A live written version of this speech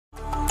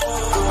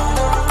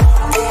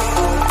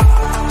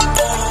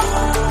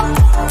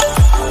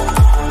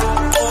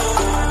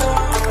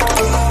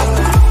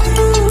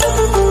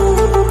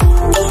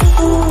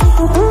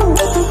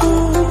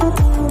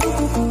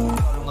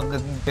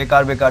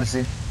बेकार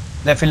सी।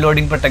 ले फिर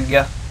लोडिंग पर टक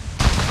गया।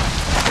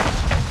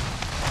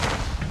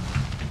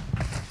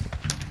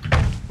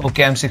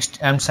 ओके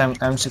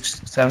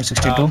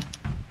M762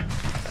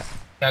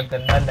 क्या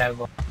गंदा लैग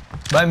हो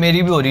भाई।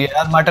 मेरी भी हो रही है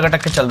यार, मैं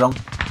अटक के चल रहा हूँ।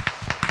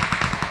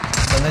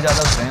 बंदे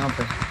ज्यादा उठ रहे हैं यहाँ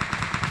पे।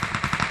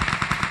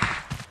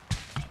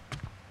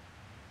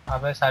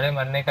 अबे सारे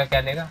मरने का क्या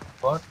लेगा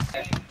बहुत।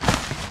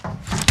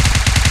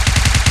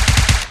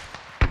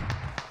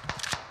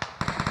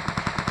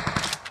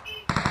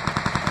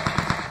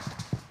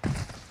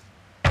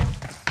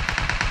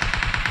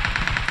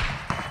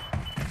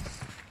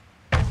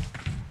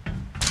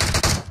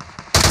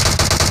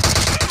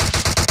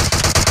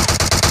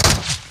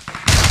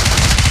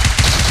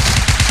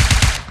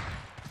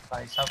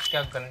 भाई साहब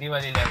क्या गंदी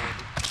वाली लैग हो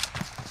रही।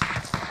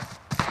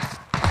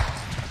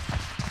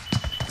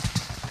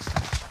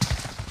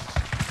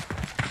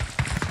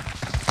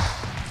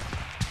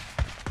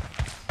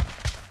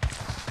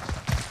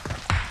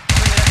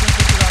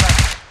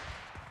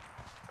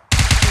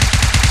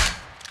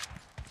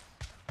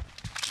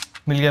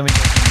 मिल गया।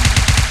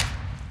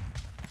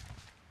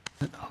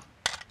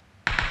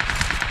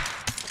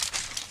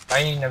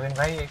 भाई नवीन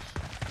भाई एक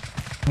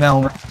मैं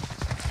हूँ।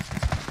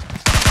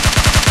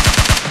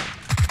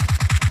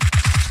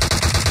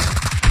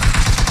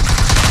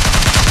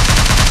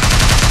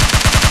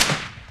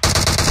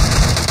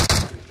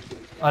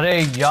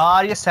 अरे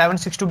यार ये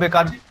 762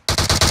 बेकार।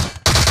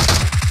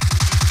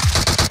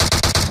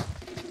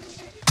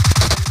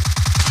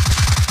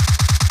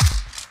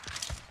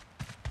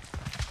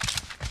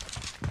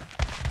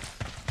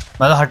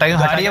 मतलब हटाई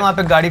हटाइए, वहां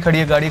पे गाड़ी खड़ी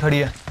है, गाड़ी खड़ी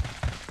है।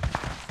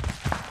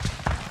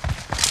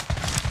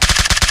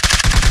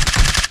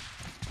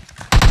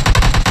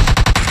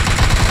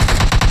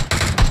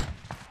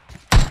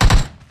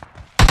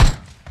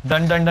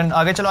 डन डन डन,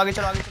 आगे चलो आगे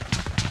चलो आगे चलो।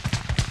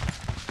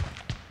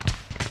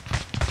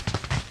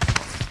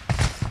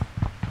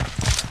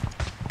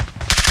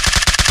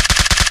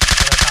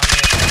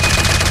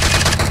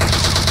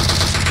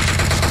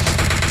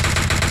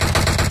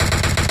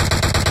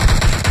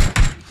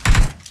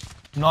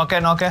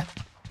 नॉक है।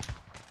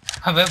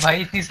 अबे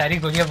भाई इतनी सारी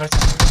गोलियां बरसा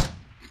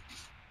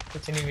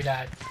कुछ नहीं मिला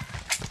आज।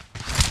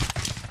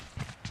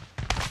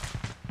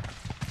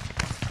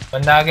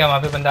 बंदा आ गया,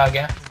 वहां पे बंदा आ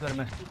गया घर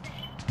में,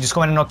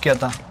 जिसको मैंने नॉक किया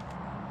था।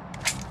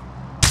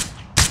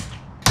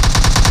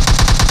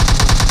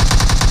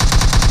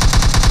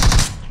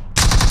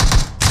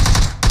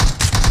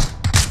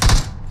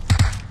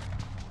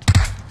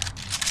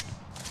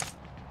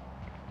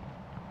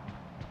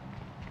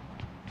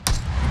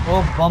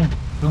 ओ बम,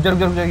 रुक जा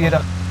ये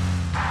रहा।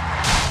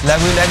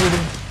 लैग हुई।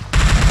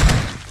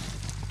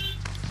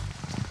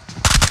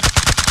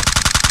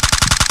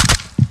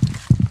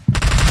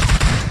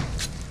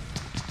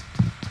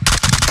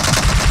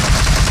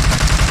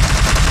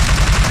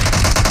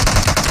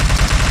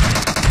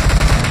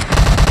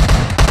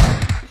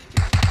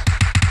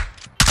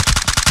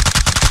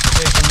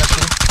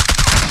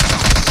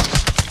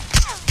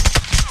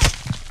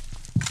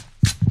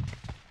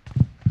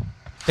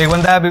 एक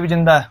बंदा है अभी भी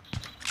जिंदा है।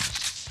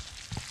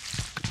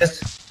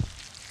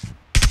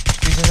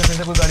 पीछे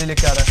से कोई गाड़ी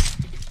लेके आ रहा है।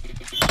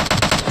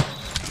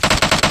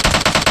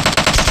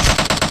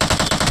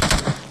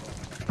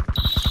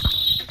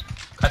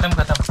 खत्म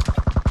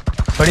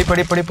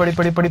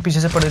पड़ी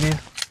पीछे से पड़ रही है।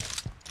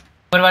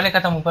 ऊपर वाले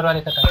खत्म